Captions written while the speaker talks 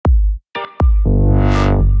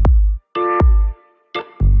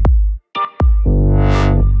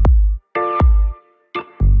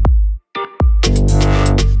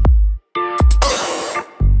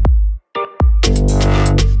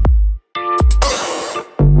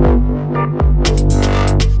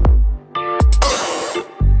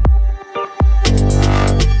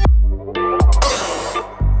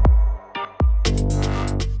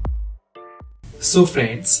So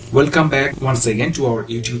friends, welcome back once again to our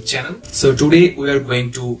YouTube channel. So today we are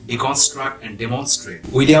going to deconstruct and demonstrate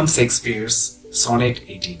William Shakespeare's Sonnet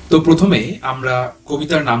 18. তো প্রথমে আমরা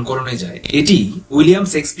কবিতার নামকরণে যাই। এটি William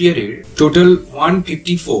শেক্সপিয়ারের total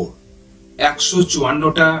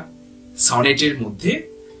 154টা সনেটের মধ্যে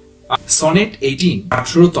sonnet 18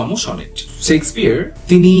 18তম sonnet. Shakespeare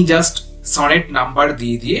তিনি just sonnet number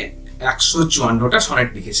দিয়ে দিয়ে 154টা সনেট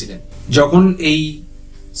লিখেছিলেন। যখন এই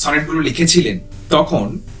সনেটগুলো লিখেছিলেন তখন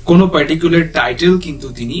কোনো পার্টিকুলার টাইটেল কিন্তু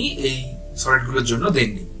তিনি এই সনেটগুলোর জন্য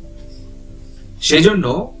দেননি। সেজন্য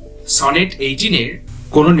সনেট 18 এর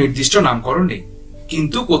কোনো নির্দিষ্ট নামকরণ নেই,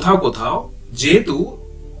 কিন্তু কোথাও কোথাও যেহেতু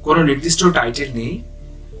কোনো নির্দিষ্ট টাইটেল নেই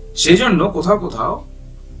সেজন্য কোথাও কোথাও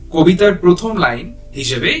কবিতার প্রথম লাইন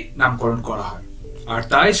হিসেবে নামকরণ করা হয়। আর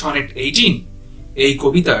তাই সনেট 18 এই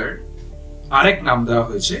কবিতার আরেক নাম দেওয়া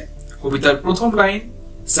হয়েছে। কবিতার প্রথম line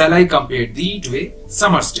Shall I compare thee to a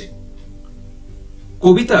summer's day?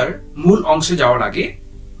 কবিতার মূল অংশে যাওয়ার আগে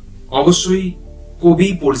অবশ্যই কবি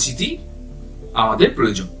পরিচিতি আমাদের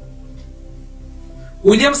প্রয়োজন।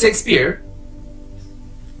 উইলিয়াম শেক্সপিয়ার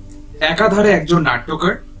একাধারে একজন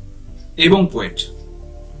নাট্যকার এবং পোয়েট,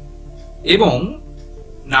 এবং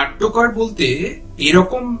নাট্যকার বলতে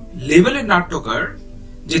এরকম লেভেলের নাট্যকার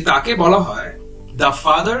যে তাকে বলা হয় the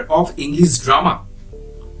father of English drama,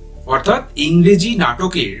 অর্থাৎ ইংরেজি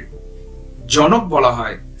নাটকের জনক বলা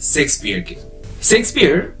হয় শেক্সপিয়ারকে।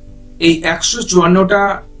 শেক্সপিয়ার এই 154টা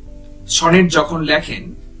সনেট যখন লেখেন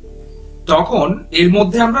তখন এর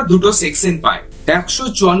মধ্যে আমরা দুটো সেকশন পাই।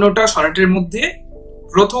 154টা সনেটের মধ্যে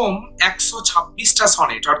প্রথম 126টা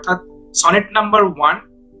সনেট, অর্থাৎ sonnet number 1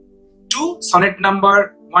 two sonnet number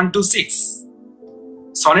 1 to 6,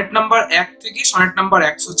 sonnet number 1 থেকে সনেট নাম্বার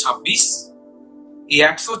 126, এই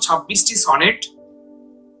 126টি সনেট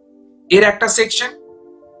এর একটা সেকশন,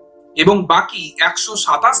 এবং বাকি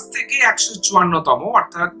 127 থেকে 154তম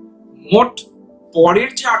অর্থাৎ মোট পরের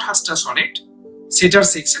যে 28টা সনেট সেটার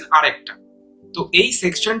সেকশন আরেকটা। তো এই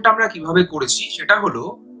সেকশনটা আমরা কিভাবে করেছি সেটা হলো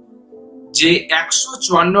যে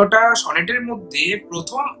 154টা সনেটের মধ্যে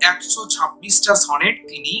প্রথম 126টা সনেট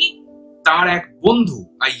তিনি তার এক বন্ধু,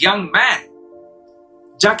 ইয়াং ম্যান,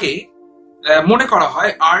 যাকে মনে করা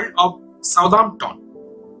হয় আর্ল অফ সাউদাম্পটন,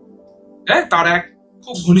 তার এক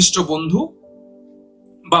খুব ঘনিষ্ঠ বন্ধু,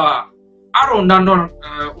 বা আরো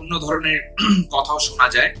অন্য ধরনের কথাও শোনা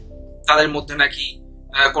যায়। তাদের মধ্যে নাকি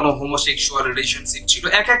কোনো হোমোসেক্সুয়াল রিলেশনশিপ ছিল।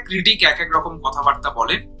 এক এক ক্রিটিক এক এক রকম কথাবার্তা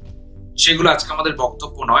বলেন, সেগুলো আজকে আমাদের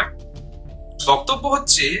বক্তব্য নয়। বক্তব্য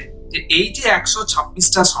হচ্ছে যে এই যে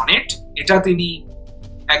 126টা সনেট, এটা তিনি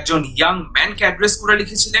একজন ইয়াং ম্যানকে অ্যাড্রেস করে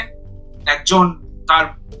লিখেছিলেন, একজন তার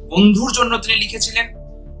বন্ধুর জন্য তিনি লিখেছিলেন,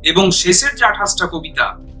 এবং শেষের যে 28টা কবিতা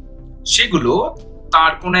সেগুলো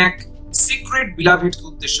তার কোন এক সিক্রেট বিলাভেডকে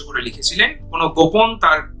উদ্দেশ্য করে লিখেছিলেন। কোন গোপন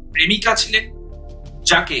তার প্রেমিকা ছিলেন,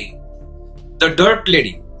 যাকে দ্য ডার্ক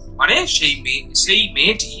লেডি, মানে সেই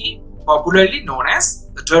মেয়েটি popularly known as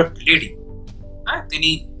the dark lady, তিনি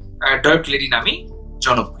ডার্ক লেডি নামে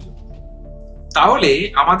জনপ্রিয়। তাহলে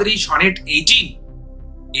আমাদের এই সনেট 18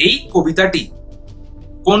 এই কবিতাটি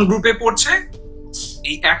কোন গ্রুপে পড়ছে?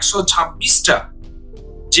 এই 126টা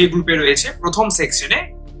যে গ্রুপে রয়েছে প্রথম সেকশনে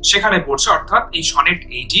সেখানে পড়ছে। অর্থাৎ এই সনেট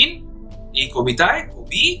 18 এই কবিতায়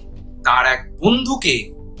কবি তার এক বন্ধুকে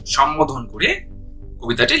সম্বোধন করে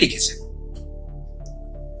কবিতাটি লিখেছে।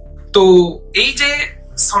 তো এই যে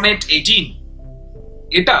সনেট 18,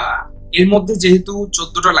 এটা এর মধ্যে যেহেতু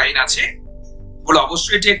 14টা লাইন আছে বলে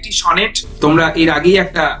অবশ্যই এটি একটি সনেট। তোমরা এর আগেই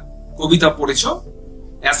একটা কবিতা পড়েছো,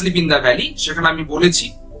 অ্যাসলিপ ইন দ্য ভ্যালি, সেখানে আমি বলেছি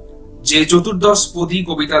যে চতুর্দশ পদী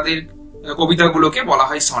কবিতাগুলোকে বলা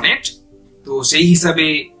হয় সনেট। তো সেই হিসাবে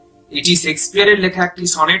এটি শেক্সপিয়ারের লেখা একটি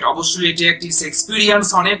সনেট, অবশ্যই এটি একটি শেক্সপিয়ারিয়ান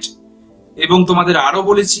সনেট। এবং তোমাদের আরো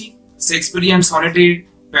বলেছি শেক্সপিয়ারিয়ান সনেটের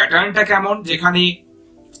প্যাটার্নটা কেমন, যেখানে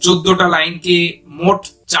 14টা লাইনকে মোট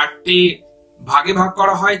 4টে ভাগে ভাগ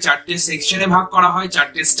করা হয়, 4টে সেকশনে ভাগ করা হয়,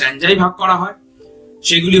 4টে স্ট্যান্জায় ভাগ করা হয়।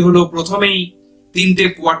 সেগুলি হলো প্রথমেই 3টে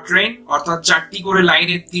কোয়াট্রেন, অর্থাৎ 4টি করে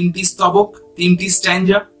লাইনের 3টি স্তবক, 3টি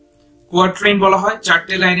স্ট্যান্জা। কোয়াট্রেন বলা হয়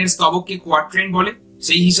 4টে লাইনের স্তবককে কোয়াট্রেন বলে,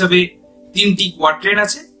 সেই হিসাবে 3টি কোয়াট্রেন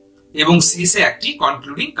আছে, এবং শেষে একটি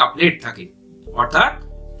কনক্লুডিং কাপলেট থাকে। অর্থাৎ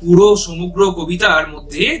পুরো সমগ্র কবিতার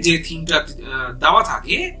মধ্যে যে থিমটা দেওয়া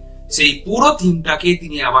থাকে সেই পুরো থিমটাকে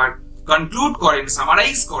তিনি আবার কনক্লুড করেন,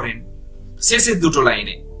 সামারাইজ করেন শেষের দুটো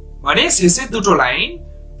লাইনে। মানে শেষের দুটো লাইন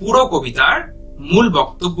পুরো কবিতার মূল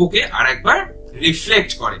বক্তব্যকে আরেকবার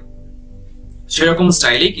রিফ্লেক্ট করে। সেরকম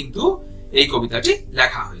স্টাইলে কিন্তু এই কবিতাটি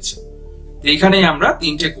লেখা হয়েছে। এখানে আমরা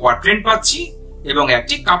 3টে কোয়াট্রেন পাচ্ছি এবং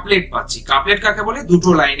একটি কাপলেট পাচ্ছি। কাপলেট কাকে বলে? দুটো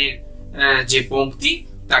লাইনের যে পংক্তি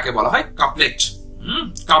তাকে বলা হয় কাপলেট।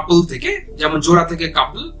 কাপল থেকে, যেমন জোড়া থেকে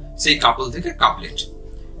কাপল, সেই কাপল থেকে কাপলেট।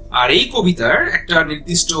 আর এই কবিতার একটা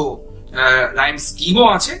নির্দিষ্ট রাইম স্কিমও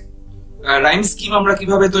আছে। রাইম স্কিম আমরা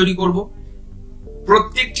কিভাবে তৈরি করব,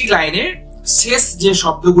 প্রত্যেকটি লাইনের শেষ যে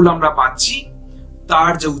শব্দগুলো আমরা পাচ্ছি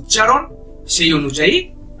তার যে উচ্চারণ সেই অনুযায়ী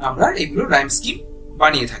আমরা এগুলো রাইম স্কিম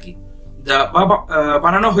বানিয়ে থাকি বা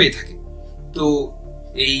বানানো হয়ে থাকে। তো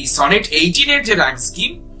এই সনেট 18 এর যে রাইম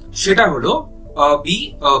স্কিম সেটা হলো B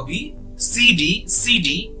C D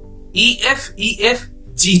E F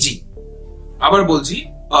G জি। আবার বলছি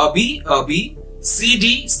B C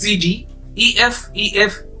D E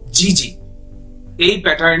F G জি। এই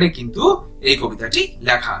প্যাটার্নে কিন্তু এই কবিতাটি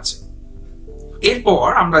লেখা আছে। এরপর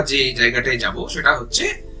আমরা যে জায়গাটায় যাব সেটা হচ্ছে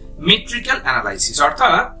মেট্রিক্যাল অ্যানালাইসিস।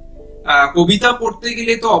 অর্থাৎ কবিতা পড়তে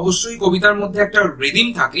গেলে তো অবশ্যই কবিতার মধ্যে একটা রিদিম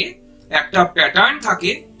থাকে, একটা প্যাটার্ন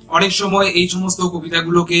থাকে। অনেক সময় এই সমস্ত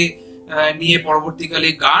কবিতাগুলোকে নিয়ে পরবর্তীকালে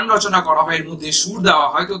গান রচনা করা হয়, এর মধ্যে সুর দেওয়া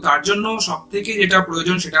হয়। তো তার জন্য সব থেকে যেটা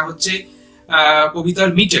প্রয়োজন সেটা হচ্ছে কবিতার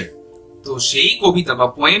মিটার। তো সেই কবিতা বা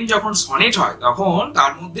পোয়েম যখন সনেট হয় তখন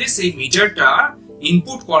তার মধ্যে সেই মিটারটা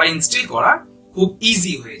ইনপুট করা, ইনস্টল করা খুব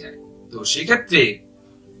ইজি হয়ে যায়। তো সেক্ষেত্রে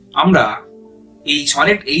আমরা এই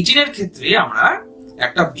সনেট 18 এর ক্ষেত্রে আমরা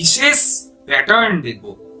একটা বিশেষ প্যাটার্ন দেখব,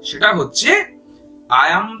 সেটা হচ্ছে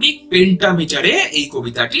আয়াম্বিক পেন্টামিটারে এই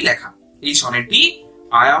কবিতাটি লেখা। এই সনেটটি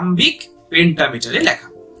আয়াম্বিক পেন্টামিটারে লেখা।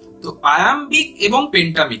 তো আয়াম্বিক এবং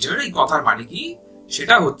পেন্টামিটার এই কথার মানে কি,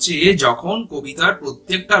 সেটা হচ্ছে যখন কবিতার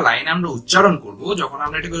প্রত্যেকটা লাইন আমরা উচ্চারণ করব, যখন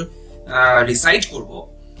আমরা এটাকে রিসাইট করব,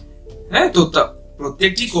 হ্যাঁ, তো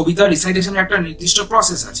প্রত্যেকটি কবিতা রিসাইটেশনের একটা নির্দিষ্ট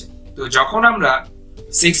প্রসেস আছে। তো যখন আমরা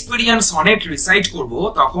শেক্সপিয়ারিয়ান সনেট রিসাইট করব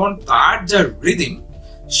তখন তার যে রিদিম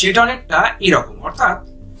সেটা অনেকটা এরকম। অর্থাৎ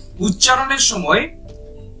উচ্চারণের সময়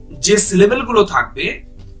যে সিলেবল গুলো থাকবে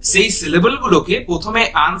সেই সিলেবল গুলোকে প্রথমে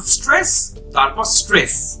আনস্ট্রেস তারপর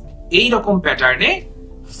স্ট্রেস, এই রকম প্যাটার্নে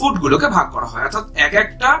ফুট গুলোকে ভাগ করা হয়। অর্থাৎ এক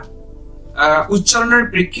একটা উচ্চারণের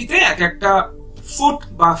প্রেক্ষিতে এক একটা ফুট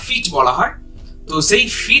বা ফিট বলা হয়। তো সেই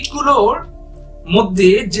ফিট গুলোর মধ্যে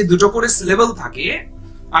যে দুটো করে সিলেবল থাকে,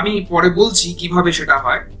 আমি পরে বলছি কিভাবে সেটা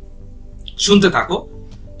হয়, শুনতে থাকো।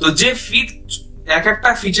 তো যে ফিট, এক একটা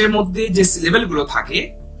ফিটের মধ্যে যে সিলেবল গুলো থাকে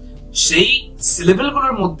সেই সিলেবল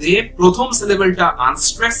গুলোর মধ্যে প্রথম সিলেবলটা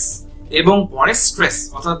আনস্ট্রেস এবং পরে স্ট্রেস।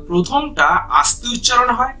 অর্থাৎ প্রথমটা আস্তে উচ্চারণ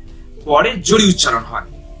হয়, পরে জোরে উচ্চারণ হয়।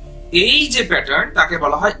 এই যে প্যাটার্ন তাকে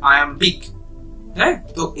বলা হয় আয়াম্বিক। হ্যাঁ,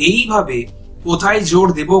 তো এইভাবে কোথায় জোর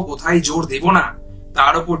দেব কোথায় জোর দেব না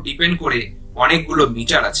তার উপর ডিপেন্ড করে অনেকগুলো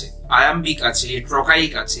মিটার আছে। আয়াম্বিক আছে,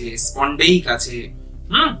 ট্রকাইক আছে, স্পন্ডেইক আছে,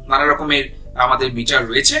 নানা রকমের আমাদের মিটার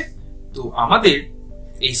রয়েছে। তো আমাদের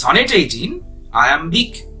এই সনেট 18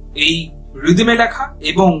 আয়াম্বিক এই রিদমে লেখা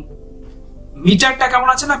এবং মিটারটা কেমন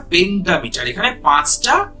আছে না পেন্টা মিটার। এখানে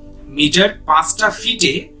 5টা মিটার 5টা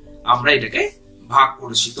ফিটে আমরা এটাকে ভাগ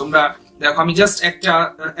করেছি। তোমরা দেখো, আমি জাস্ট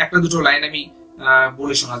একটা দুটো লাইন আমি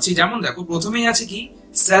বলে শোনাচ্ছি। যেমন দেখো, প্রথমেই আছে কি,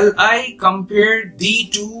 shall I compare thee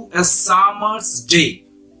to a summer's day।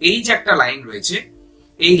 এই যে একটা লাইন রয়েছে,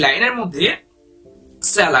 এই লাইনের মধ্যে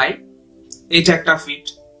shall I এটা একটা ফিট,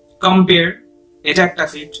 compare এটা একটা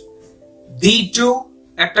ফিট, thee to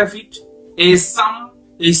একটা ফিট,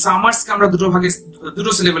 এই summers কে আমরা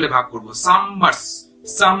দুটো সিলেবলে ভাগ করব,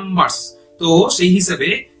 summers। তো সেই হিসেবে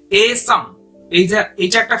a sum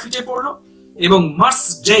এইটা একটা ফিটে পড়লো এবং must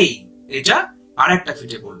day এটা আরেকটা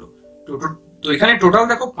ফিটে পড়লো। তো এখানে টোটাল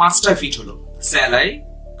দেখো 5টা ফিট হলো। shall I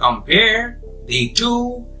compare thee to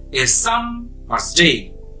a summer's day।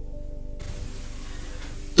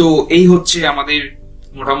 তো এই হচ্ছে আমাদের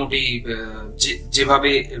মোটামুটি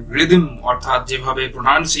যেভাবে রিদম অর্থাৎ যেভাবে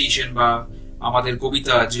প্রোনাউন্সিয়েশন বা আমাদের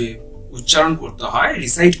কবিতা যে উচ্চারণ করতে হয়,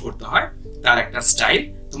 রিসাইট করতে হয়, তার একটা স্টাইল।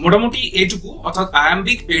 তো মোটামুটি এটুকু। অর্থাৎ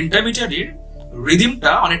আয়াম্বিক পেন্টামিটারের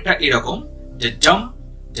রিদমটা অনেকটা এরকম, যে জাম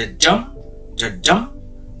যে জাম যে জাম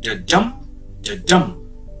যে জাম যে জাম।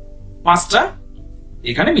 5টা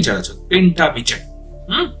এখানে মিটার আছে, পেন্টামিটার।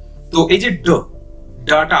 তো এই যে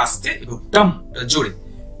ডাটা আসতে এবং ডামটা জোরে,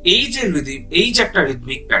 এই যে রিদম, এই যে একটা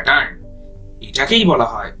রিদমিক প্যাটার্ন, এটাকেই বলা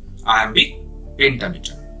হয় আয়াম্বিক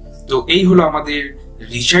পেন্টামিটার। তো এই হলো আমাদের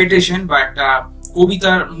রিসাইটেশন বা একটা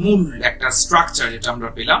কবিতার মূল একটা স্ট্রাকচার যেটা আমরা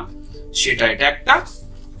পেলাম, সেটা এটা একটা।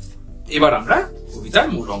 এবার আমরা কবিতার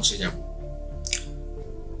মূল অংশে যাব।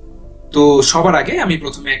 তো সবার আগে আমি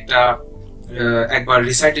প্রথমে একবার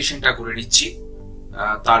রিসাইটেশনটা করে নিচ্ছি,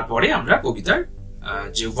 তারপরে আমরা কবিতার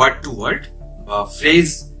যে ওয়ার্ড টু ওয়ার্ড বা ফ্রেজ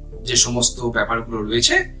যে সমস্ত ব্যাপারগুলো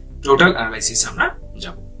রয়েছে টোটাল অ্যানালাইসিস আমরা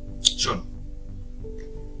যাব। শোন,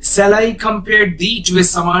 shall I compare thee to a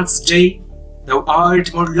summer's day? Thou art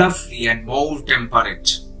more lovely and more temperate.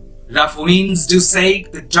 Rough winds do shake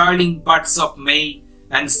the darling buds of May,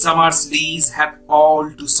 and summer's leaves have all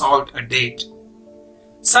too short a date.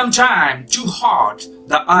 Sometime too hot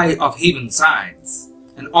the eye of heaven shines,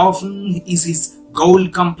 and often is his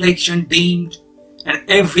gold complexion deemed, and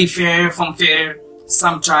every fair from fair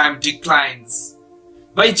sometime declines,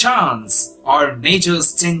 by chance or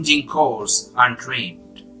nature's changing course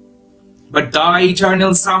untrained. But thy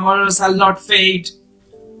eternal summer shall not fade,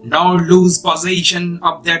 nor lose possession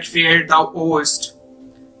of that fair thou owest,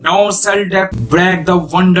 nor shall death brag thou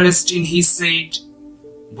wanderest in his shade,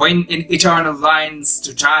 when in eternal lines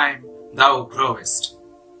to time thou growest.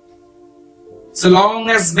 So long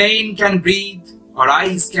as men can breathe or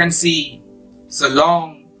eyes can see, so long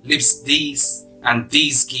lives these, and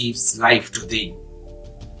these gives life to thee.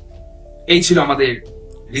 এই ছিল আমাদের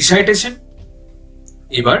recitation.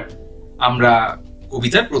 এবার আমরা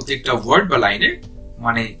কবিতার প্রত্যেকটা word বা লাইনের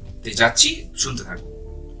মানে যাচ্ছি, শুনতে থাকবো।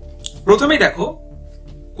 প্রথমে দেখো,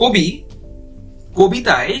 কবি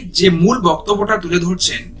কবিতায় যে মূল বক্তব্যটা তুলে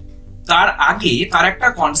ধরছেন তার আগে তার একটা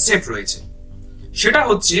কনসেপ্ট রয়েছে। সেটা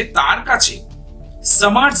হচ্ছে তার কাছে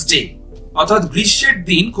সামার্স ডে অর্থাৎ গ্রীষ্মের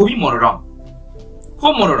দিন খুবই মনোরম,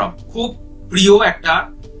 খুব মনোরম, খুব প্রিয় একটা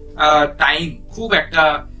টাইম, খুব একটা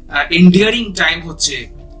এন্ডিয়ারিং টাইম হচ্ছে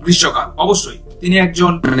গ্রীষ্মকাল। অবশ্যই তিনি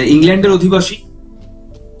একজন ইংল্যান্ডের অধিবাসী,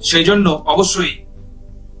 সেই জন্য অবশ্যই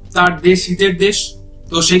তার দেশ শীতের দেশ,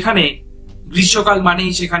 তো সেখানে গ্রীষ্মকাল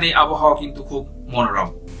মানেই সেখানে আবহাওয়া কিন্তু খুব মনোরম।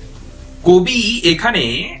 কবি এখানে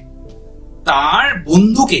তার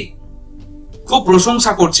বন্ধুকে খুব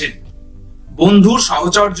প্রশংসা করছেন, বন্ধুর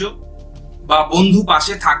সাহচর্য বা বন্ধু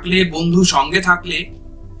পাশে থাকলে, বন্ধু সঙ্গে থাকলে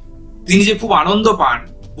তিনি যে খুব আনন্দ পান,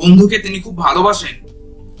 বন্ধুকে তিনি খুব ভালোবাসেন,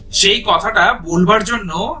 সেই কথাটা বলবার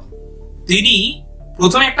জন্য তিনি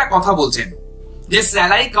প্রথমে একটা কথা বলছেন যে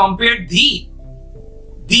shall I compare thee।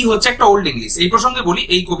 দি হচ্ছে একটা ওল্ড ইংলিশ। এই প্রসঙ্গে বলি,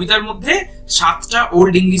 এই কবিতার মধ্যে 7টা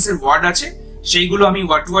ওল্ড ইংলিশের ওয়ার্ড আছে, সেইগুলো আমি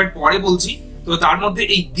ওয়ার্ড টু ওয়ার্ড পরে বলছি। তো তার মধ্যে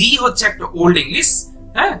এই দি হচ্ছে একটা ওল্ড ইংলিশ।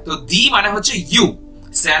 হ্যাঁ, তো দি মানে হচ্ছে you.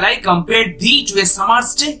 shall I compare thee to a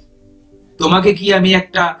summer's day? তোমাকে কি আমি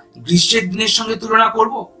একটা গ্রীষ্মের দিনের সঙ্গে তুলনা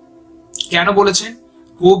করব? কেন বলেছেন?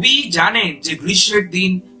 কবি জানেন যে গ্রীষ্মের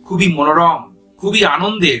দিন খুবই মনোরম, খুবই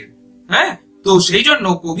আনন্দের। হ্যাঁ, তো সেই জন্য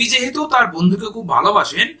কবি যেহেতু তার বন্ধুকে খুব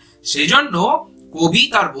ভালোবাসেন, সেই জন্য কবি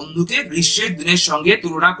তার বন্ধুকে গ্রীষ্মের দিনের সঙ্গে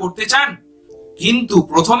তুলনা করতে চান। কিন্তু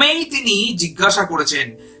প্রথমেই তিনি জিজ্ঞাসা করেছেন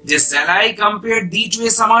যে shall I compare thee to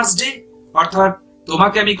a summer's day? অর্থাৎ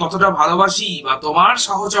তোমাকে আমি কতটা ভালোবাসি বা তোমার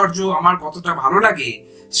সাহচর্য আমার কতটা ভালো লাগে,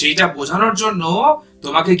 সেইটা বোঝানোর জন্য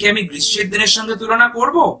তোমাকে কি আমি গ্রীষ্মের দিনের সঙ্গে তুলনা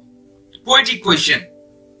করব? Poetic question.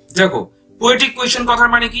 দেখো, পোয়েটিক কোয়েশ্চেন কথার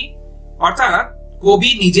মানে কি? অর্থাৎ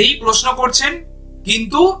কবি নিজেই প্রশ্ন করছেন,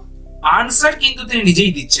 কিন্তু আনসার কিন্তু তিনি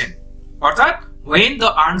নিজেই দিচ্ছেন। অর্থাৎ when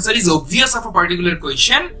the answer is obvious of a particular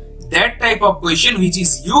question, that type of question which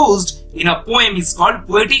is used in a poem is called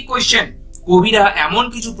poetic question. কবিরা এমন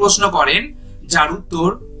কিছু প্রশ্ন করেন যার উত্তর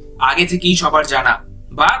আগে থেকেই সবার জানা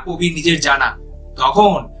বা কবি নিজের জানা,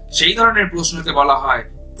 তখন সেই ধরনের প্রশ্নকে বলা হয়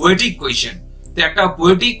পোয়েটিক কোয়েশ্চেন। তো একটা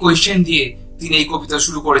পোয়েটিক কোয়েশ্চেন দিয়ে তিনি এই কবিতা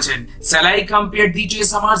শুরু করেছেন, shall I compare thee to a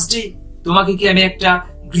summer's day? তোমাকে কি আমি একটা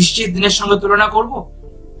গ্রীষ্মের দিনের সঙ্গে তুলনা করব?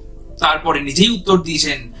 তারপরে নিজেই উত্তর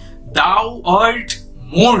দিয়েছেন, thou art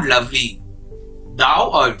more lovely. thou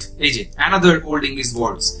art, এই যে another old English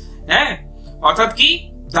words। হ্যাঁ, অর্থাৎ কি?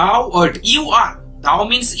 thou art, you are, thou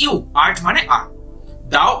means you, art মানে are,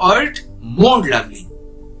 thou art more lovely।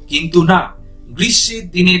 কিন্তু না, গ্রীষ্মের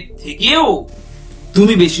দিনের থেকেও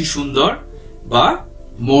তুমি বেশি সুন্দর বা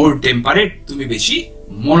more temperate, তুমি বেশি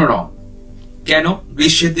মনোরম। কেন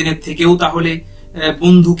গ্রীষ্মের দিনের থেকেও তাহলে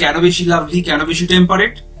বন্ধু কেন বেশি লাভলি, কেন বেশি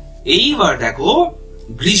টেম্পারেট? এইবার দেখো,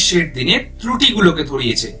 গ্রীষ্মের দিনে ত্রুটিগুলোকে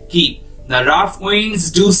ধরিয়েছে কি? the rough winds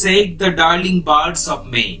do shake the darling birds of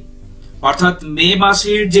May। অর্থাৎ মে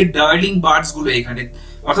মাসের যে ডার্লিং বার্ডস গুলো এখানে,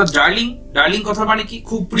 অর্থাৎ ডার্লিং কথা মানে কি?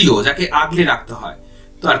 খুব প্রিয়, যাকে আগলে রাখতে হয়।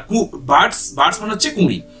 তো আর বার্ডস মানে হচ্ছে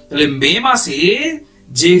কুঁড়ি। তাহলে মে মাসে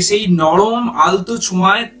যে সেই নরম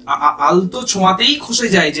আলতো ছোঁয়াতেই খসে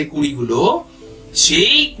যায় যে কুঁড়িগুলো,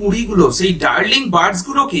 সেই ডার্লিং বার্ডস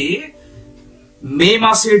গুলোকে মে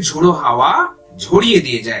মাসের ঝোড়ো হাওয়া ঝরিয়ে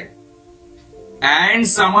দিয়ে যায়। and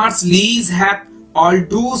summer's leaves hath all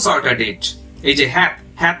too short a date। এই যে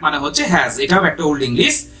hath মানে হচ্ছে has, এটাও একটা old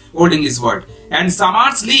English word. and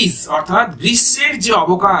summer's leaves অর্থাৎ গ্রীষ্মের যে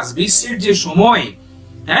অবকাশ, গ্রীষ্মের যে সময়,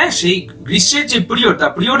 হ্যাঁ, সেই গ্রীষ্মের যে period, the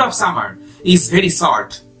period of summer is very short,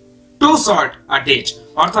 too short a date।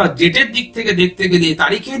 অর্থাৎ ডেটের দিক থেকে দেখতে গেলে,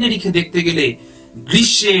 তারিখে নিরিখে দেখতে গেলে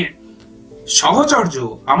গ্রীষ্মের সহচর্য,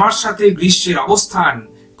 আমার সাথে গ্রীষ্মের অবস্থান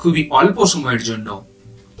খুবই অল্প সময়ের জন্য।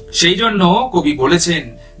 সেই জন্য কবি বলেছেন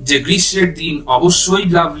যে গ্রীষ্মের দিন অবশ্যই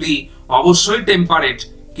লাভলি, অবশ্যই টেম্পারেট,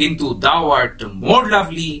 কিন্তু thou art more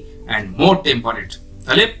lovely and more temperate।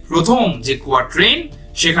 তাহলে প্রথম যে কোয়াট্রেন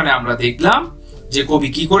সেখানে আমরা দেখলাম যে কবি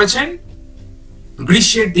কি করেছেন,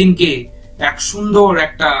 গ্রীষ্মের দিনকে এক সুন্দর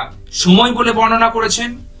একটা সময় বলে বর্ণনা করেছেন,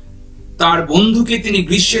 তার বন্ধুকে তিনি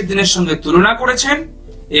গ্রীষ্মের দিনের সঙ্গে তুলনা করেছেন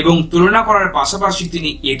এবং তুলনা করার পাশাপাশি তিনি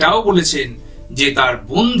এটাও বলেছেন যে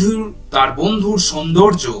তার বন্ধুর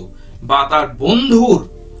সৌন্দর্য বা তার বন্ধুর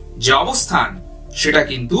যে অবস্থান সেটা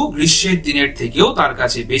কিন্তু গ্রীষ্মের দিনের থেকেও তার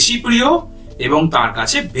কাছে বেশি প্রিয় এবং তার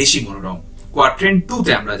কাছে বেশি মনোরম। কোয়াড্রেন্ট 2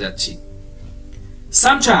 তে আমরা যাচ্ছি।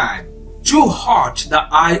 Sometime too hot the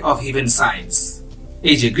eye of heaven shines।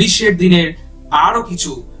 এই যে গ্রীষ্মের দিনের আরো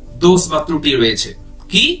কিছু দোষ বা ত্রুটি রয়েছে,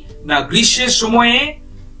 কি না গ্রীষ্মের সময়ে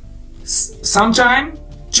sometime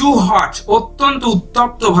too hot অত্যন্ত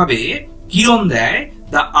উত্তপ্ত ভাবে কিরণ দেয়,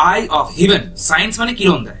 the eye of heaven shines মানে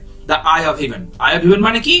কিরণ দেয়, the eye of heaven, eye of heaven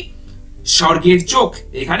মানে কি স্বর্গের চোখ,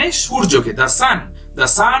 এখানে সূর্যকে the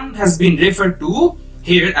sun has been referred to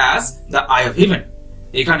here as the eye of heaven।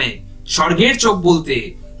 এখানে স্বর্গের চোখ বলতে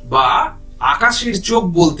বা আকাশের চোখ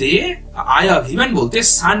বলতে আই অফ হেভেন বলতে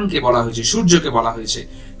সানকে বলা হয়েছে, সূর্যকে বলা হয়েছে।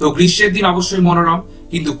 তো গ্রীষ্মের দিন অবশ্যই মনোরম,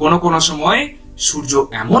 কিন্তু কোন কোন সময় সূর্য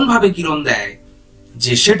এমন ভাবে কিরণ দেয়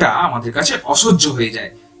যে সেটা আমাদের কাছে অসহ্য হয়ে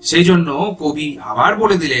যায়। সেই জন্য কবি আবার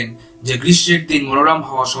বলে দিলেন যে গ্রীষ্মের দিন মনোরম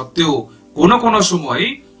হওয়া সত্ত্বেও কোন কোন সময়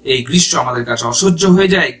এই গ্রীষ্ম আমাদের কাছে অসহ্য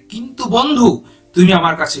হয়ে যায়, কিন্তু বন্ধু তুমি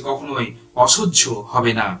আমার কাছে কখনোই অসহ্য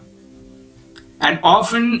হবে না। And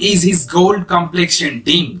often is his gold complexion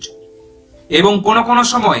dimmed। এবং কোন কোন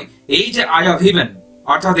সময় এই যে আই অফ হেভেন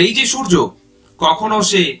অর্থাৎ এই যে সূর্য, কখনো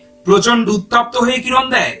সে প্রচন্ড উত্তপ্ত হয়ে কিরণ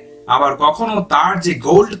দেয়, আবার কখনো তার যে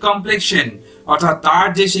গোল্ড কমপ্লেক্সন অর্থাৎ তার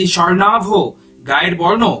যে সেই স্বর্ণাভ গায়ের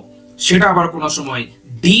বর্ণ সেটা আবার কোন সময়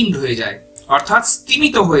ডিমড হয়ে যায় অর্থাৎ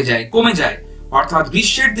স্তিমিত হয়ে যায়, কমে যায়। অর্থাৎ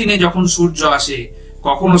গ্রীষ্মের দিনে যখন সূর্য আসে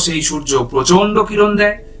কখনো সেই সূর্য প্রচন্ড কিরণ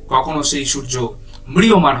দেয়, কখনো সেই সূর্য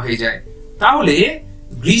ম্রিয়মান হয়ে যায়। তাহলে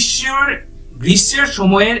গ্রীষ্মের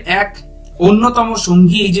সময়ের এক অন্যতম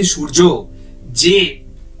সঙ্গী এই যে সূর্য, যে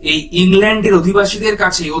এই ইংল্যান্ডের অধিবাসীদের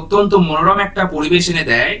কাছে অত্যন্ত মনোরম একটা পরিবেশ এনে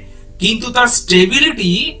দেয়, কিন্তু তার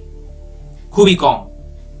স্টেবিলিটি খুবই কম।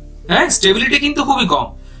 হ্যাঁ, স্টেবিলিটি কিন্তু খুবই কম।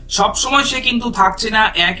 সবসময় সে কিন্তু থাকছে না,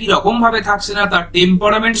 একই রকম ভাবে থাকছে না, তার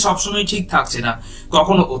টেম্পারামেন্ট সবসময় ঠিক থাকছে না।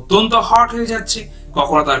 কখনো অত্যন্ত হট হয়ে যাচ্ছে,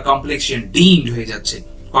 কখনো তার কমপ্লেক্সন ডিমড হয়ে যাচ্ছে,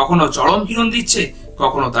 কখনো চরম কিরণ দিচ্ছে,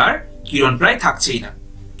 কখনো তার কিরণ প্রায় থাকছেই না।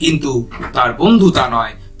 কিন্তু তার বন্ধু তা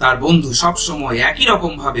নয়, তার বন্ধু সবসময় একই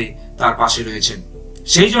রকম ভাবে তার পাশে রয়েছেন।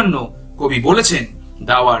 সেই জন্য কবি বলেছেন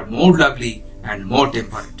thou art more lovely and more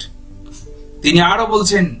temperate। তিনি আরো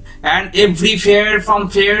বলছেন and every fair from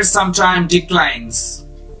fair sometime declines।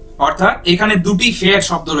 অর্থাৎ এখানে দুটি ফেয়ার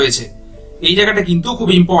শব্দ রয়েছে, এই জায়গাটা কিন্তু খুব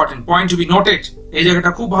important point two be noted, এই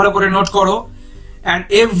জায়গাটা খুব ভালো করে নোট করো। and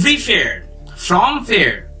every fair from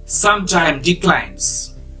fair sometime declines।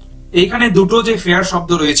 এখানে দুটো যে ফেয়ার শব্দ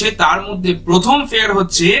রয়েছে তার মধ্যে প্রথম ফেয়ার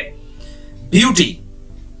হচ্ছে বিউটি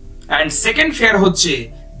এন্ড সেকেন্ড ফেয়ার হচ্ছে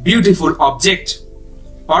বিউটিফুল অবজেক্ট।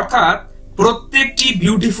 অর্থাৎ প্রত্যেকটি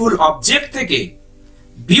বিউটিফুল অবজেক্ট থেকে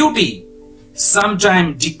বিউটি সামটাইম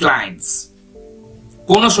ডিক্লাইনস,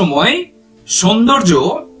 কোন সময় সৌন্দর্য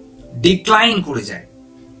ডিক্লাইন করে যায়,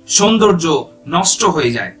 সৌন্দর্য নষ্ট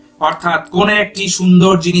হয়ে যায়। অর্থাৎ কোন একটি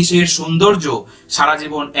সুন্দর জিনিসের সৌন্দর্য সারা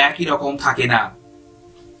জীবন একই রকম থাকে না।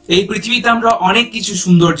 এই পৃথিবীতে আমরা অনেক কিছু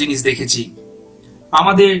সুন্দর জিনিস দেখেছি।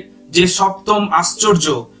 আমাদের যে সপ্তম আশ্চর্য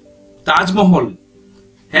তাজমহল,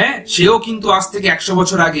 হ্যাঁ, সেও কিন্তু আজ থেকে 100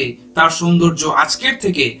 বছর আগে তার সৌন্দর্য আজকের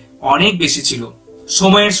থেকে অনেক বেশি ছিল।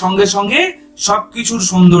 সময়ের সঙ্গে সঙ্গে সবকিছুর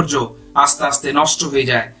সৌন্দর্য আস্তে আস্তে নষ্ট হয়ে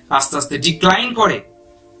যায়, আস্তে আস্তে ডিক্লাইন করে।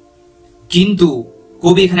 কিন্তু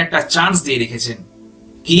কবি এখানে একটা চান্স দিয়ে রেখেছেন,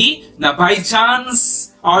 কি না by chance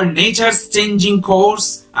or nature's changing course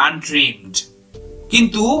untrimmed.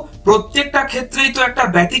 কিন্তু প্রত্যেকটা ক্ষেত্রেই তো একটা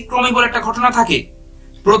ব্যতিক্রমী বলে একটা ঘটনা থাকে,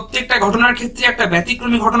 প্রত্যেকটা ঘটনার ক্ষেত্রে একটা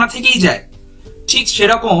ব্যতিক্রমী ঘটনা থেকেই যায়। ঠিক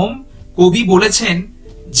সেরকম কবি বলেছেন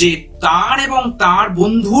যে তার এবং তার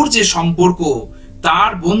বন্ধুর যে সম্পর্ক,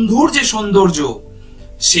 তার বন্ধুর যে সৌন্দর্য,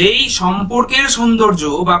 সেই সম্পর্কের সৌন্দর্য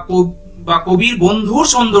বা কবির বন্ধুর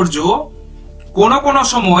সৌন্দর্য কোন কোন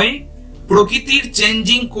সময় প্রকৃতির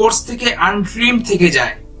চেঞ্জিং কোর্স থেকে আনট্রিম থেকে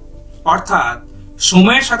যায়। অর্থাৎ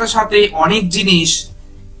সময়ের সাথে সাথে অনেক জিনিস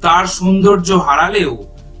তার সৌন্দর্য হারালেও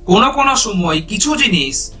কোন কোন সময় কিছু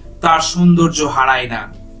জিনিস তার সৌন্দর্য হারায় না।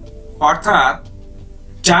 অর্থাৎ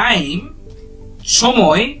টাইম,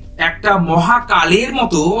 সময় একটা মহাকালের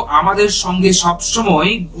মতো আমাদের সঙ্গে সবসময়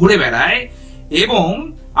ঘুরে বেড়ায় এবং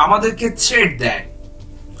আমাদেরকে থ্রেট দেয়।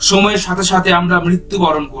 সময়ের সাথে সাথে আমরা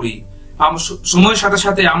মৃত্যুবরণ করি, সময়ের সাথে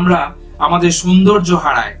সাথে আমরা আমাদের সৌন্দর্য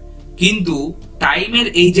হারাই, কিন্তু টাইমের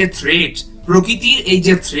এই যে থ্রেট, প্রকৃতির এই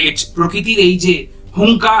যে থ্রেট, প্রকৃতির এই যে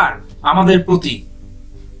হুঙ্কার আমাদের প্রতি,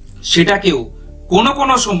 সেটাকেও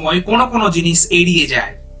কোনো সময় কোনো জিনিস এড়িয়ে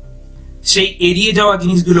যায়। সেই এড়িয়ে যাওয়া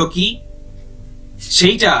জিনিসগুলো কি,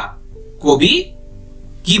 সেইটা কবি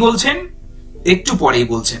কি বলছেন একটু পরেই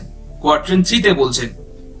বলছেন, কোয়াড্রেন্ট 3 তে বলছেন।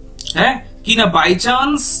 হ্যাঁ, কিনা বাই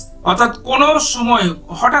চান্স, অর্থাৎ কোন সময়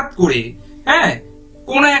হঠাৎ করে, হ্যাঁ,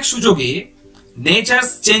 কোন এক সুযোগে নেচারস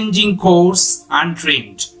চেঞ্জিং কোর্স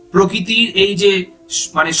আনট্রিমড, প্রকৃতির এই যে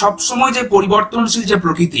মানে সব সময় যে পরিবর্তনশীল যে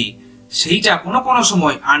প্রকৃতি, সেইটা কোন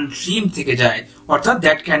সময় আনট্রিমড থেকে যায়, অর্থাৎ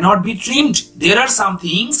that can not be ট্রিমড। There R some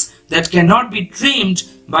things that can not be ট্রিমড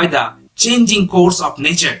by the changing course of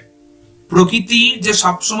nature. প্রকৃতির যে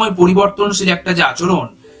সবসময় পরিবর্তনশীল একটা যে আচরণ,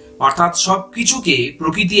 অর্থাৎ সবকিছুকে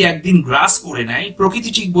প্রকৃতি একদিন গ্রাস করে নেয়, প্রকৃতি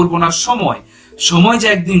ঠিক বলবো না, সময় যে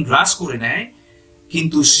একদিন গ্রাস করে নেয়,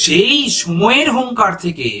 কিন্তু সেই সময়ের হুঙ্কার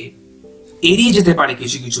থেকে এড়িয়ে যেতে পারে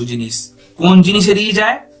কিছু জিনিস। কোন জিনিস এড়িয়ে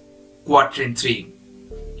যায়? কোয়াড্রেন্ট 3।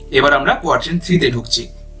 এবার আমরা কোয়াড্রেন্ট 3 তে ঢুকছি।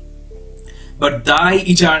 But thy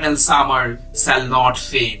eternal summer shall not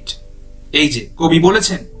fade। এই যে কবি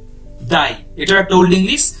বলেছেন thy, এটা একটা ওল্ড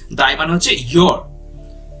ইংলিশ, thy মানে হচ্ছে your,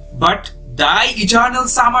 but thy eternal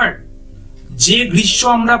summer, যে গ্রীষ্ম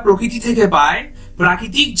আমরা প্রকৃতি থেকে পাই,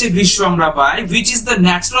 প্রাকৃতিক যে গ্রীষ্ম আমরা পাই, which is the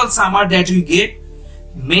natural summer that we get,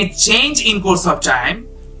 may change in course of time,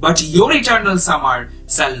 but your eternal summer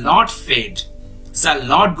shall not fade, shall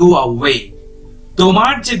not go away।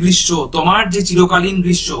 তোমার যে গ্রীষ্ম, তোমার যে চিরকালীন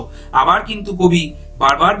গ্রীষ্ম, আবার কিন্তু কবি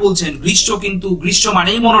বারবার বলছেন গ্রীষ্ম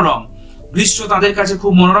মানেই মনোরম, গ্রীষ্ম তাদের কাছে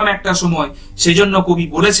খুব মনোরম একটা সময়, সেজন্য কবি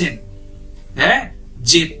বলেছেন, হ্যাঁ,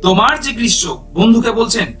 যে তোমার যে গ্রীষ্ম, বন্ধুকে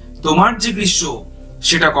বলছেন তোমার যে গ্রীষ্ম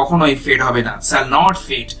সেটা কখনোই ফেড হবে না, shall not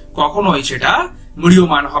fade, কখনোই সেটা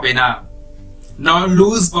ম্রিয়মান হবে না। nor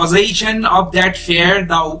lose possession of that fair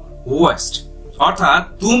thou wast, অর্থাৎ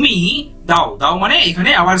তুমি দাও মানে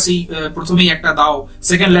এখানে আবার সেই প্রথমেই একটা দাও,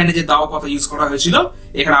 সেকেন্ড লাইনে যে দাও কথা ইউজ করা হয়েছিল,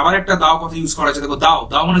 এখানে আবার একটা দাও কথা ইউজ করা হয়েছে। দেখো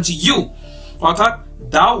দাও মানে হচ্ছে ইউ, অর্থাৎ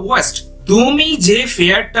দাও ওয়েস্ট, তুমি যে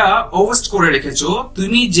ফেয়ারটা ওয়েস্ট করে রেখেছো,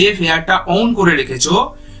 তুমি যে ফেয়ারটা ওন করে রেখেছো,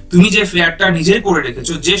 তুমি যে ফেয়ারটা নিজের করে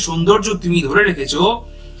রেখেছো, যে সৌন্দর্য তুমি ধরে রেখেছো,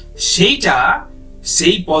 সেইটা,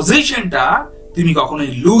 সেই পজিশনটা তুমি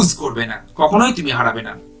কখনোই লুজ করবে না, কখনোই তুমি হারাবে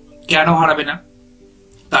না। কেন হারাবে না?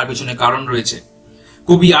 তার পেছনে কারণ রয়েছে।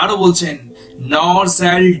 কবি আরো বলছেন, nor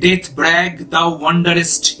shall death brag thou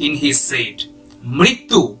wanderest in his shade।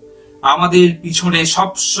 মৃত্যু আমাদের পিছনে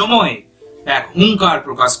সব সময় এক হুঙ্কার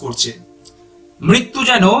প্রকাশ করছে। মৃত্যু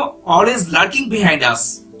যেন অলওয়েজ লার্কিং বিহাইন্ড আস,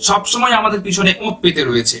 সব সময় আমাদের পিছনে ওঁত পেতে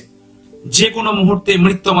রয়েছে। যে কোনো মুহূর্তে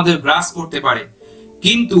মৃত্যু আমাদের গ্রাস করতে পারে,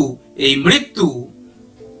 কিন্তু এই মৃত্যু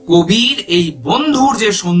কবির এই বন্ধুর যে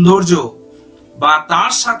সৌন্দর্য বা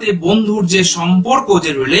তার সাথে বন্ধুর যে সম্পর্ক,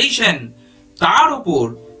 যে রিলেশন, তার উপর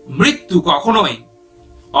মৃত্যু কখনোই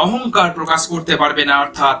অহংকার প্রকাশ করতে পারবে না,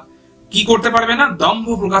 অর্থাৎ কি করতে পারবে না? দম্ভ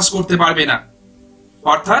প্রকাশ করতে পারবে না।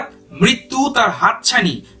 অর্থাৎ মৃত্যু তার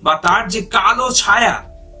হাতছানি বা তার যে কালো ছায়া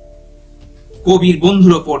কবির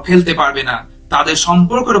বন্ধুর ওপর ফেলতে পারবে না, তাদের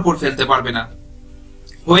সম্পর্কের ওপর ফেলতে পারবে না।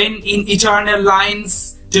 when in eternal lines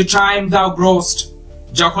to time thou growest,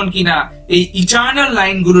 যখন কিনা এই ইটার্নাল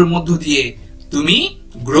লাইনগুলোর মধ্য দিয়ে তুমি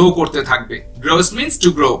গ্রো করতে থাকবে। গ্রোস্ট মিন্স টু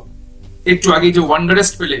গ্রো। একটু আগে যে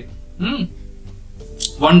ওয়ান্ডারেস্ট পেলে,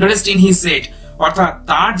 ওয়ান্ডারেস্ট ইন হিজ সেট, অর্থাৎ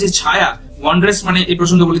তার যে ছায়া, ওয়ান্ডারেস্ট মানে এই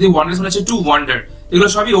প্রসঙ্গে বলে দিই, ওয়ান্ডারেস্ট মানে হচ্ছে টু ওয়ান্ডার, এগুলো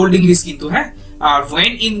সবই ওল্ড ইংলিশ কিন্তু, হ্যাঁ। আর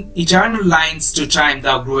when in eternal lines to time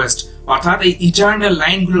thou growest, অর্থাৎ এই ইটার্নাল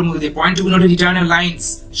লাইনগুলোর মধ্যে, point two be noted eternal lines,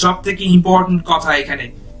 সবথেকে ইম্পর্টেন্ট কথা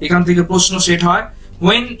এখান থেকে প্রশ্ন সেট হয়,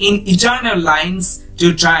 when in eternal lines to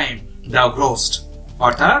time thou growest,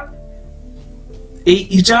 অর্থাৎ এই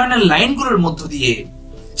ইটার্নাল লাইনগুলোর মধ্য দিয়ে,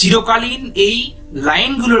 চিরকালীন এই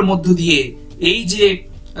লাইনগুলোর মধ্য দিয়ে, এই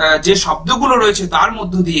যে শব্দগুলো রয়েছে তার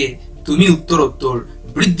মধ্য দিয়ে তুমি উত্তরোত্তর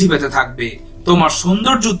বৃদ্ধি পেতে থাকবে, তোমার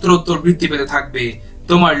সৌন্দর্য উত্তরোত্তর বৃদ্ধি পেতে থাকবে,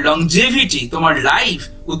 তোমার লংজেভিটি, তোমার লাইফ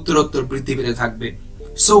উত্তরোত্তর বৃদ্ধি পেতে থাকবে।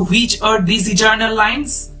 So which are this eternal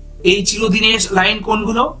lines, এই চিরদিনের লাইন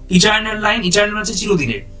কোনগুলো? ইটার্নাল লাইন, ইটার্নাল হচ্ছে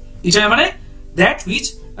চিরদিনের, ইটার্নাল মানে দ্যাট হুইচ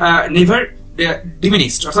নেভার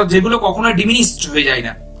ডিমিনিশড, অর্থাৎ যেগুলো কখনোই ডিমিনিশড হয়ে যায়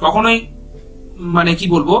না, কখনোই মানে কি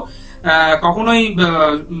বলবো, কখনোই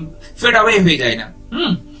ফেড অ্যাওয়ে হয়ে যায় না।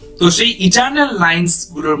 তো সেই ইটার্নাল লাইনস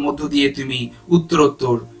গুলোর মধ্য দিয়ে তুমি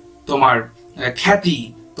উত্তরোত্তর তোমার খ্যাতি,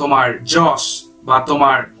 তোমার যশ বা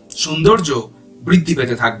তোমার সৌন্দর্য বৃদ্ধি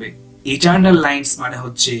পেতে থাকবে। ইটার্নাল লাইনস মানে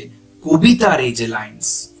হচ্ছে কবিতার এই যে লাইনস,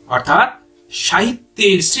 অর্থাৎ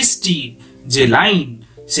সাহিত্যের সৃষ্টির যে লাইন,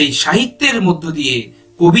 সেই সাহিত্যের মধ্য দিয়ে,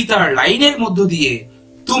 কবিতার লাইনের মধ্য দিয়ে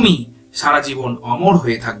তুমি সারা জীবন অমর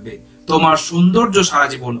হয়ে থাকবে, তোমার সৌন্দর্য সারা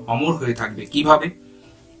জীবন অমর হয়ে থাকবে। কিভাবে?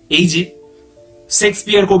 এই যে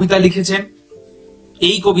শেক্সপিয়ার কবিতা লিখেছেন,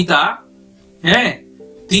 এই কবিতা, হ্যাঁ,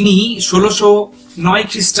 তিনি 9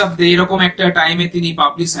 খ্রিস্টাব্দে এরকম একটা টাইমে তিনি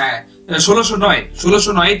পাবলিশ,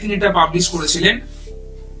 1609 তিনি এটা পাবলিশ করেছিলেন।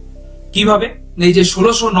 কিভাবে? এই যে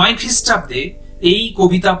 1609 খ্রিস্টাব্দে এই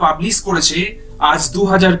কবিতা পাবলিশ করেছে, আজ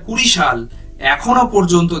 2020 সাল, এখনো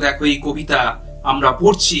পর্যন্ত দেখো এই কবিতা আমরা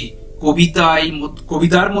পড়ছি।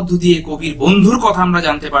 কবিতার মধ্য দিয়ে কবির বন্ধুর কথা আমরা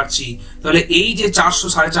জানতে পারছি। তাহলে এই যে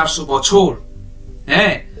 400-450 বছর,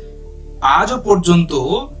 হ্যাঁ, আজও পর্যন্ত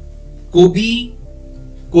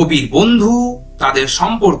কবির বন্ধু, তাদের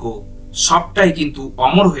সম্পর্ক সবটাই কিন্তু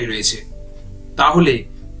অমর হয়ে রয়েছে। তাহলে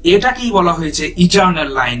এটাকেই বলা হয়েছে ইটার্নাল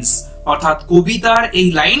লাইন্স, অর্থাৎ কবিতার এই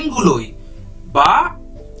লাইনগুলোই, বা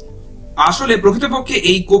আসলে প্রকৃতপক্ষে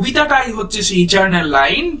এই কবিতাটাই হচ্ছে সেই ইটার্নাল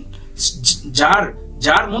লাইন,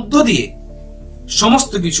 যার মধ্য দিয়ে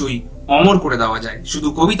সমস্ত কিছুই অমর করে দেওয়া যায়। শুধু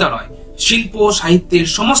কবিতা নয়, শিল্প সাহিত্যের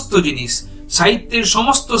সমস্ত জিনিস, সাহিত্যের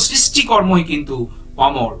সমস্ত সৃষ্টিকর্মই কিন্তু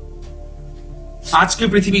অমর। আজকে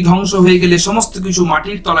পৃথিবী ধ্বংস হয়ে গেলে সমস্ত কিছু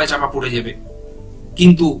মাটির তলায় চাপা পড়ে যাবে,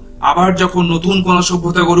 কিন্তু আবার যখন নতুন কোন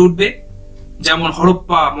সভ্যতা গড়ে উঠবে, যেমন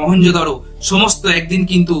হরপ্পা, মহেঞ্জোদারো, সমস্ত একদিন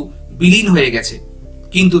কিন্তু বিলীন হয়ে গেছে,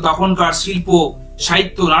 কিন্তু তখনকার শিল্প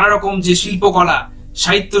সাহিত্য, নানা রকম যে শিল্পকলা,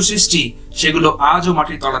 সাহিত্য সৃষ্টি, সেগুলো আজও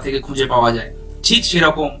মাটির তলা থেকে খুঁজে পাওয়া যায়। ঠিক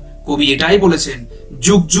সেরকম কবি এটাই বলেছেন,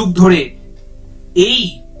 যুগ যুগ ধরে এই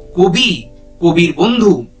কবির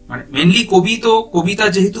বন্ধু, মানে মেনলি কবিতা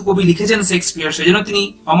যেহেতু কবি লিখেছেন শেক্সপিয়ার, সেজন্য তিনি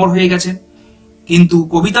অমর হয়ে গেছেন, কিন্তু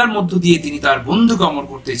কবিতার মধ্য দিয়ে তিনি তার বন্ধুকে অমর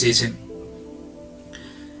করতে চেয়েছেন।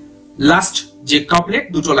 লাস্ট যে কাপলেট,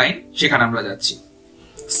 দুটো লাইন, সেখানে আমরা যাচ্ছি।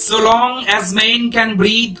 So long as men can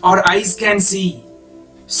breathe or eyes can see.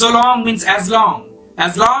 So long means as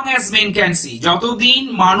long as men can see. যতদিন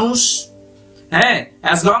মানুষ, হ্যাঁ,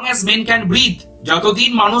 as long as men can breathe,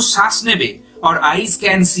 যতদিন মানুষ শ্বাস নেবে, or eyes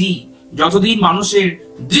can see, যতদিন মানুষের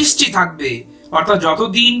দৃষ্টি থাকবে, অর্থাৎ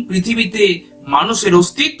যতদিন পৃথিবীতে মানুষের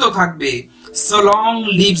অস্তিত্ব থাকবে, so long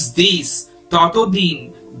lives this, ততদিন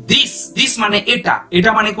this মানে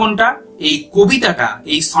এটা মানে কোনটা? এই কবিতাটা,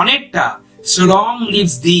 এই সনেটটা। so long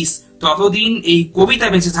lives this, ততদিন এই কবিতা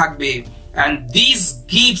বেঁচে থাকবে, and this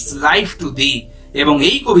gives life to thee, এবং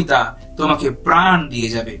এই কবিতা তোমাকে প্রাণ দিয়ে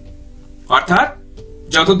যাবে। অর্থাৎ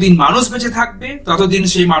যতদিন মানুষ বেঁচে থাকবে, ততদিন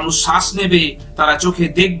সেই মানুষ শ্বাস নেবে, তারা চোখে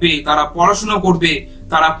দেখবে, তারা পড়াশোনা করবে,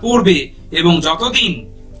 তারা পড়বে, এবং যতদিন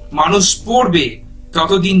মানুষ পড়বে,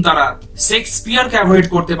 ততদিন তারা শেক্সপিয়ারকে অ্যাভয়েড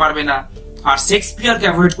করতে পারবে না। আর শেক্সপিয়ারকে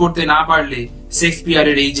অ্যাভয়েড করতে না পারলে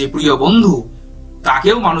শেক্সপিয়ারের এই যে প্রিয় বন্ধু,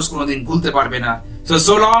 তাকেও মানুষ কোনোদিন ভুলতে পারবে না।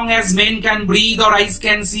 so long as men can breathe or eyes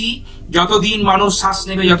can see, যতদিন মানুষ শ্বাস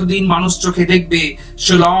নেবে, যতদিন মানুষ চোখে দেখবে,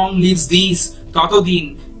 so long lives this, ততদিন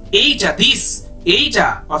এইটা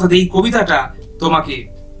অর্থাৎ এই কবিতাটা তোমাকে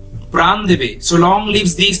প্রাণ দেবে। so long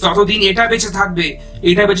lives this, ততদিন এটা বেঁচে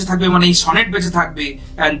থাকবে মানে এই সনেট বেঁচে থাকবে,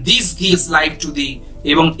 and this gives life to thee,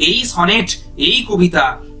 এবং এই সনেট, এই কবিতা,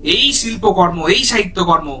 এই শিল্পকর্ম, এই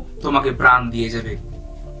সাহিত্যকর্ম তোমাকে প্রাণ দিয়ে যাবে।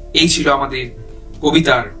 এই ছিল আমাদের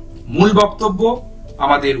কবিতার মূল বক্তব্য।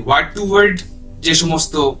 আমাদের ওয়ার্ড টু ওয়ার্ড যে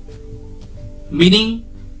সমস্ত মিনিং,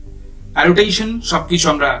 অ্যানোটেশন, সবকিছু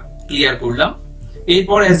আমরা ক্লিয়ার করলাম।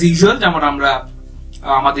 এরপর অ্যাজ ইউজুয়াল, যেমন আমরা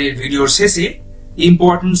আমাদের ভিডিওর শেষে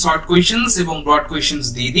ইম্পর্টেন্ট শর্ট কোয়েশ্চেন্স এবং ব্রড কোয়েশ্চেন্স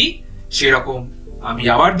দিয়ে দিই, সেরকম আমি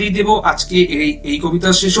আবার দিয়ে দেব আজকে এই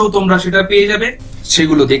কবিতার শেষেও তোমরা সেটা পেয়ে যাবে।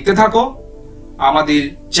 সেগুলো দেখতে থাকো, আমাদের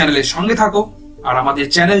চ্যানেলের সঙ্গে থাকো। আর আমাদের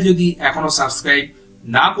চ্যানেল যদি এখনো সাবস্ক্রাইব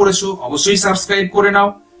না করেছো, অবশ্যই সাবস্ক্রাইব করে নাও,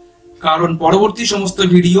 কারণ পরবর্তী সমস্ত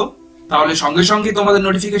ভিডিও তাহলে সঙ্গে সঙ্গে তোমাদের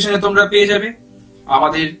নোটিফিকেশনে তোমরা পেয়ে যাবে।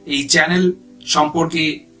 আমাদের এই চ্যানেল সম্পর্কে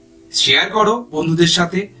শেয়ার করো বন্ধুদের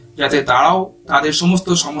সাথে, যাতে তারাও তাদের সমস্ত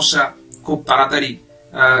সমস্যা খুব তাড়াতাড়ি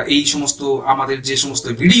এই সমস্ত আমাদের যে সমস্ত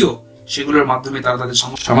ভিডিও, সেগুলোর মাধ্যমে তারা তাদের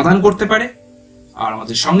সমস্যা সমাধান করতে পারে। আর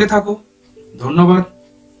আমাদের সঙ্গে থাকো। ধন্যবাদ।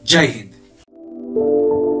 জয় হিন্দ।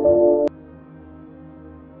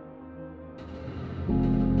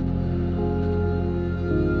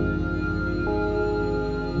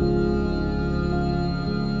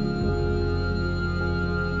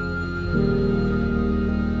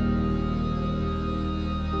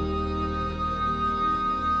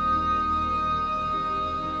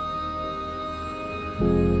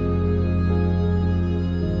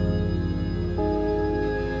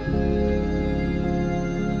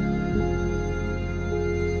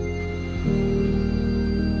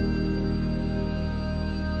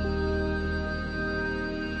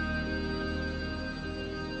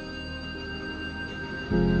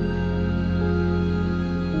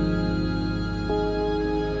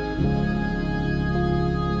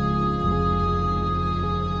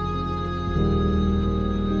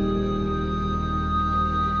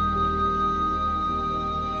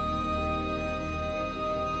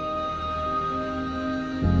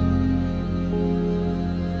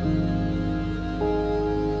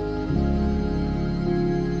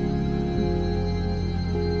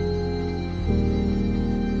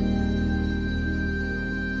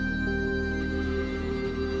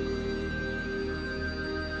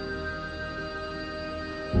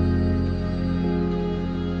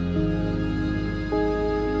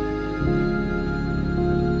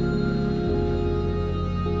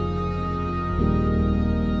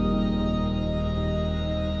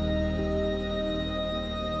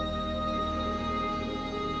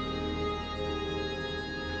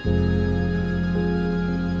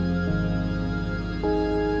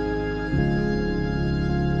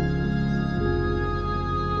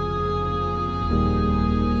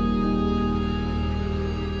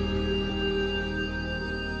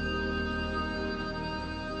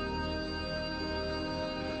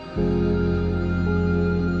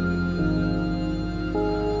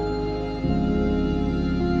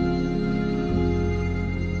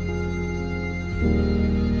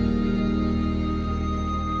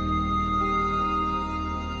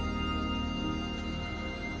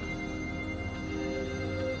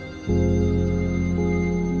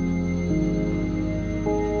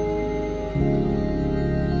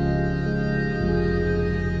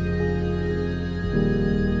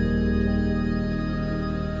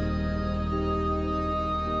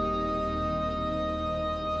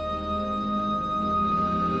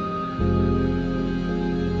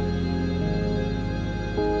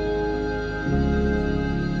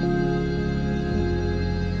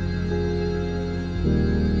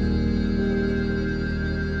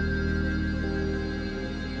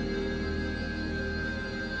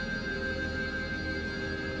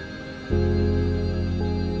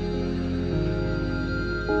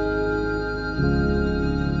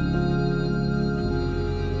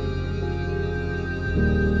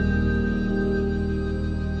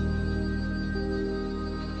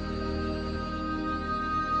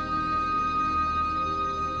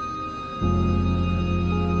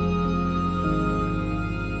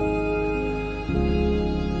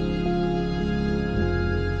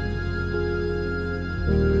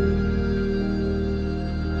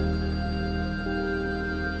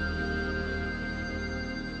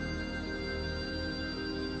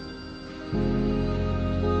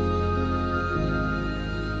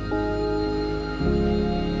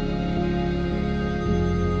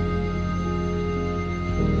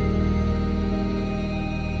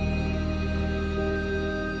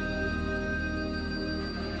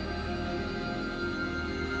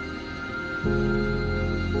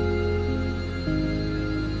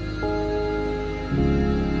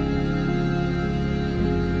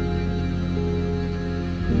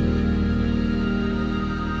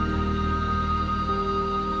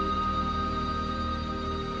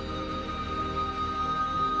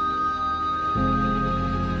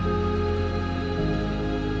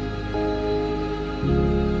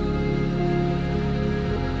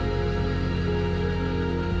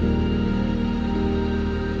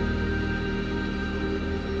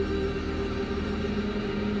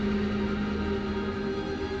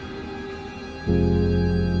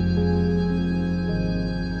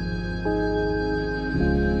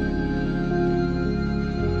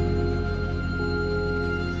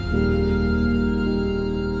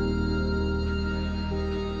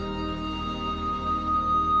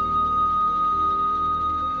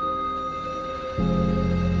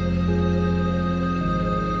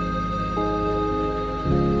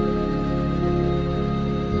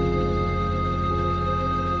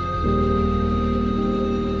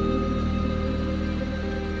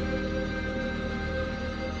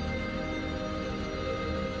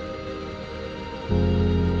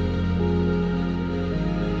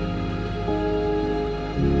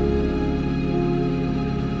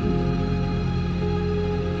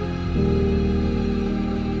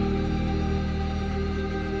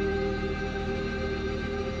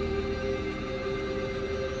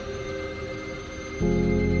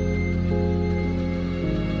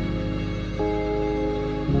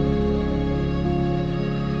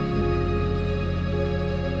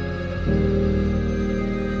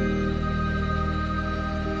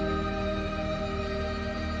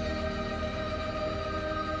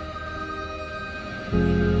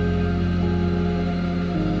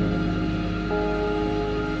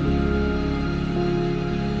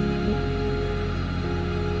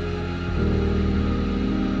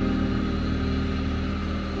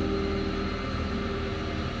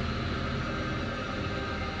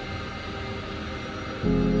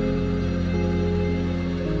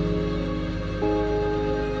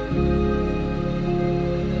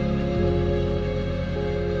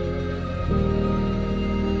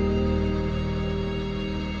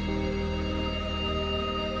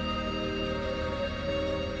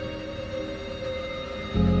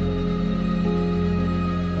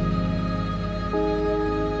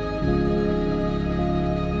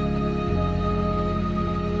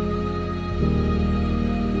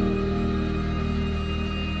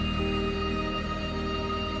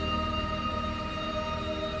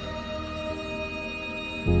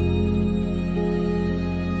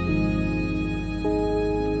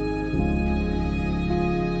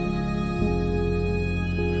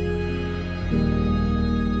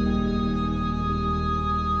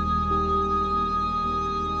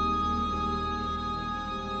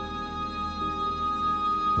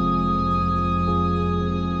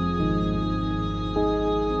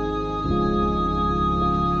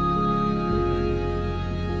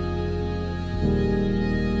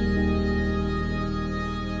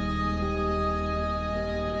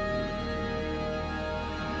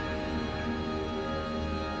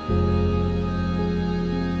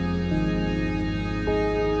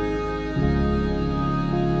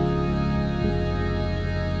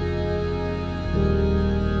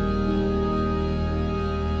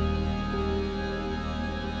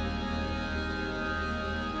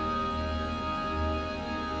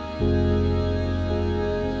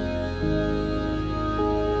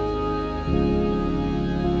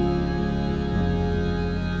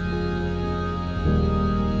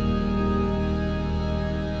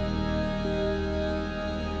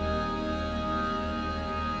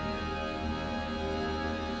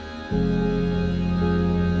 you.